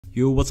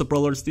Yo, what's up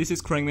brawlers, this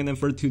is CryingMan, and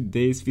for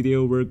today's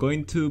video we're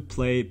going to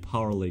play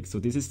Power League. So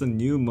this is the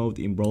new mode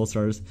in Brawl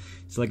Stars.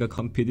 It's like a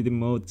competitive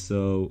mode.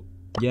 So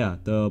yeah,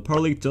 the Power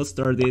League just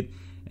started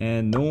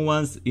and no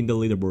one's in the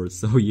leaderboard.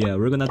 So yeah,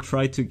 we're gonna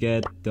try to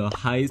get the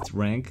highest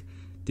rank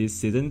this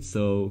season.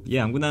 So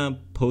yeah, I'm gonna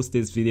post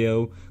this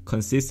video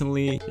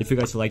consistently if you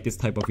guys like this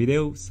type of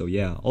video. So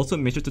yeah, also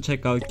make sure to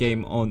check out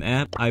Game On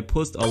app. I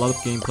post a lot of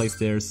gameplays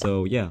there.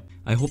 So yeah,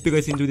 I hope you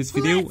guys enjoy this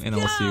video and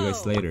I'll see you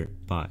guys later.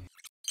 Bye.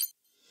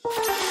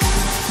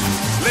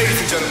 Ladies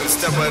and gentlemen,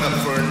 step right up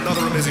for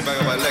another amazing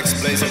banger by Lex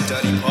Blaze and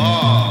Daddy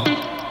Paul.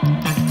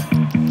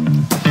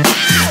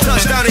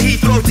 Touchdown to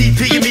Heathrow,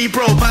 DP and me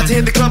bro. About to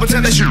hit the club and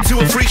turn that shit to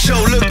a freak show.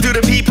 Look through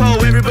the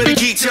peephole, everybody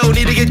geek yo.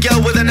 Need to get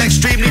girl with an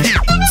extremely deep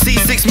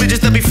C6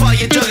 midgets that be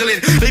fighting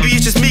juggling. Maybe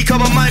it's just me, cause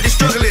my mind is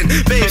struggling.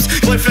 Babes,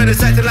 boyfriend is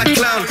acting like a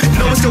clown.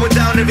 Know what's going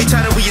down every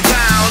time that we are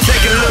down.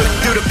 Take a look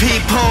through the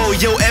peephole,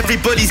 yo,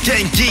 everybody's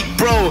getting geek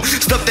bro.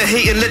 Stop the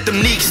hate and let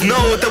them neeks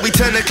know that we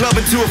turn the club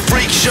into a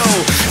freak show.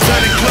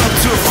 Turn the club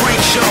to a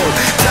freak show.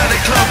 Turn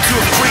the club to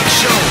a freak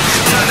show.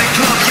 Turn the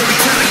club, yeah, we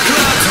turn the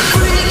club to a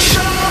freak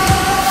show.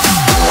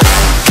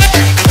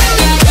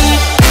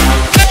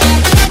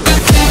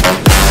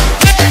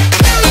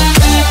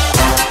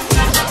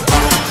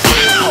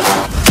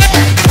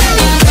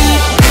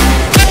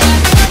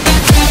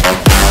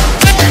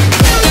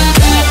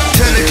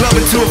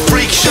 To a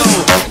freak show.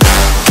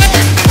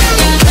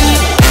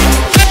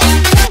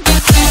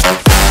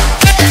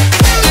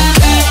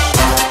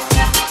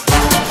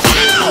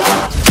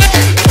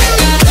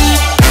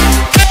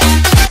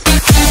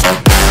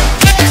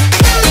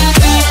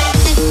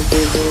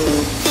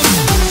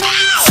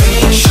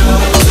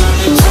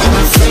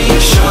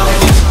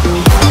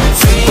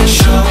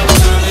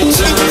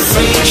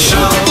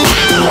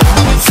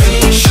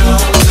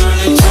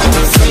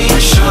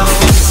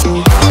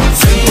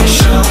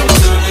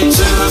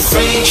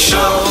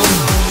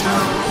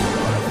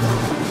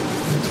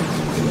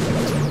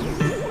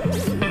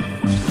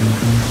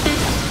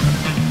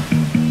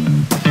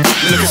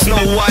 Look at Snow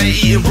White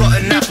eating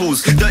rotten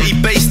apples. Dirty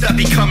bass that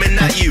be coming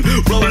at you.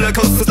 Roller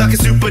coasters like a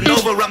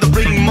supernova. Around the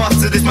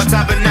ringmaster, this my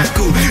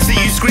tabernacle. See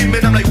you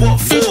screaming, I'm like, what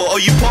for? Oh,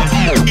 you pop?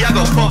 Yeah, I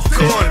got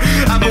popcorn.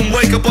 I've been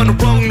wake up on the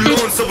wrong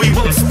lawn, so we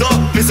won't stop.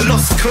 It's a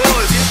lost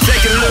cause.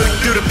 Take a look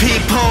through the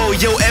peephole.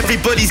 Yo,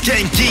 everybody's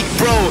getting geek,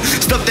 bro.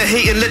 Stop the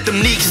hate and let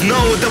them neeks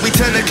know that we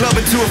turn the club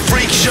into a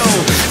freak show.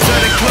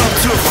 Turn the club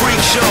to a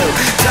freak show.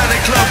 Turn the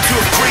club to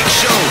a freak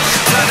show.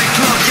 Turn the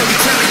club, yeah, we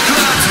turn the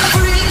club to a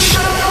freak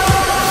show.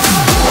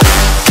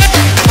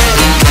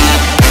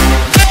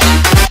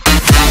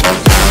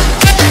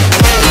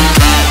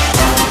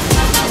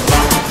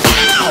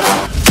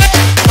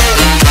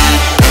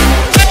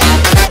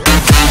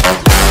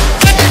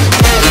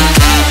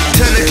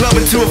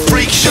 To a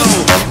freak show.